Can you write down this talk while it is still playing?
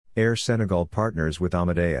Air Senegal partners with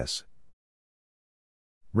Amadeus.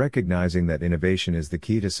 Recognizing that innovation is the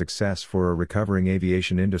key to success for a recovering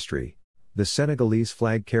aviation industry, the Senegalese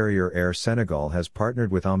flag carrier Air Senegal has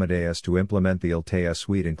partnered with Amadeus to implement the Altéa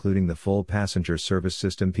suite, including the full passenger service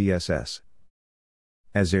system PSS.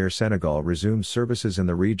 As Air Senegal resumes services in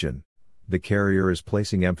the region, the carrier is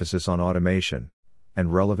placing emphasis on automation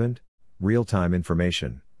and relevant, real-time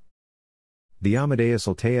information. The Amadeus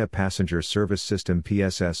Altéa Passenger Service System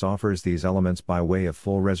PSS offers these elements by way of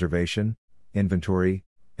full reservation, inventory,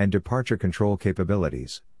 and departure control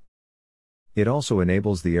capabilities. It also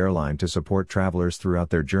enables the airline to support travelers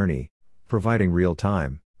throughout their journey, providing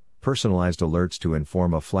real-time, personalized alerts to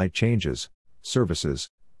inform of flight changes,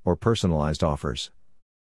 services, or personalized offers.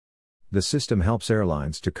 The system helps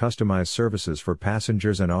airlines to customize services for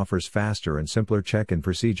passengers and offers faster and simpler check-in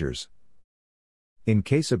procedures. In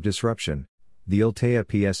case of disruption, the Altéa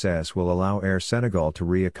PSS will allow Air Senegal to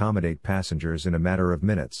re-accommodate passengers in a matter of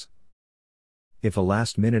minutes. If a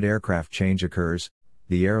last-minute aircraft change occurs,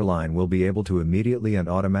 the airline will be able to immediately and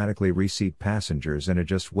automatically reseat passengers and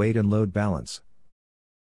adjust weight and load balance.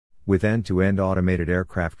 With end-to-end automated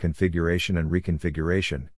aircraft configuration and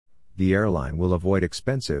reconfiguration, the airline will avoid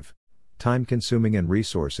expensive, time-consuming and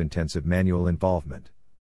resource-intensive manual involvement.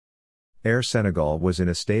 Air Senegal was in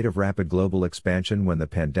a state of rapid global expansion when the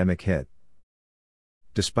pandemic hit.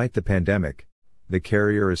 Despite the pandemic, the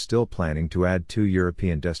carrier is still planning to add 2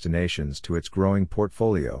 European destinations to its growing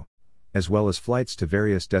portfolio, as well as flights to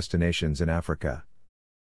various destinations in Africa.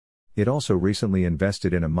 It also recently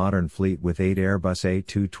invested in a modern fleet with 8 Airbus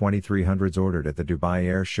A220-300s ordered at the Dubai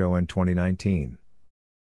Air Show in 2019.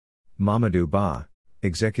 Mamadou Ba,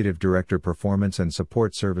 Executive Director Performance and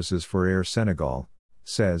Support Services for Air Senegal,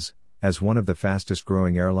 says, "As one of the fastest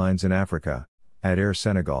growing airlines in Africa, at Air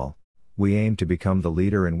Senegal, we aim to become the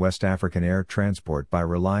leader in West African air transport by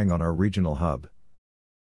relying on our regional hub.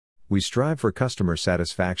 We strive for customer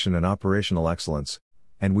satisfaction and operational excellence,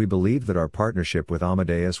 and we believe that our partnership with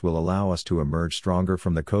Amadeus will allow us to emerge stronger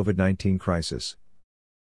from the COVID-19 crisis."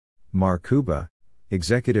 Mark Kuba,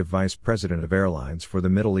 Executive Vice President of Airlines for the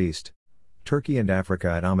Middle East, Turkey and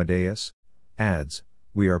Africa at Amadeus, adds,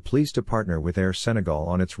 "We are pleased to partner with Air Senegal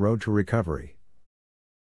on its road to recovery.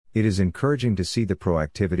 It is encouraging to see the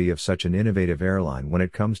proactivity of such an innovative airline when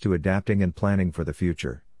it comes to adapting and planning for the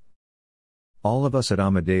future. All of us at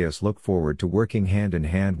Amadeus look forward to working hand in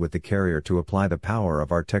hand with the carrier to apply the power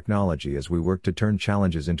of our technology as we work to turn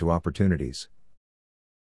challenges into opportunities."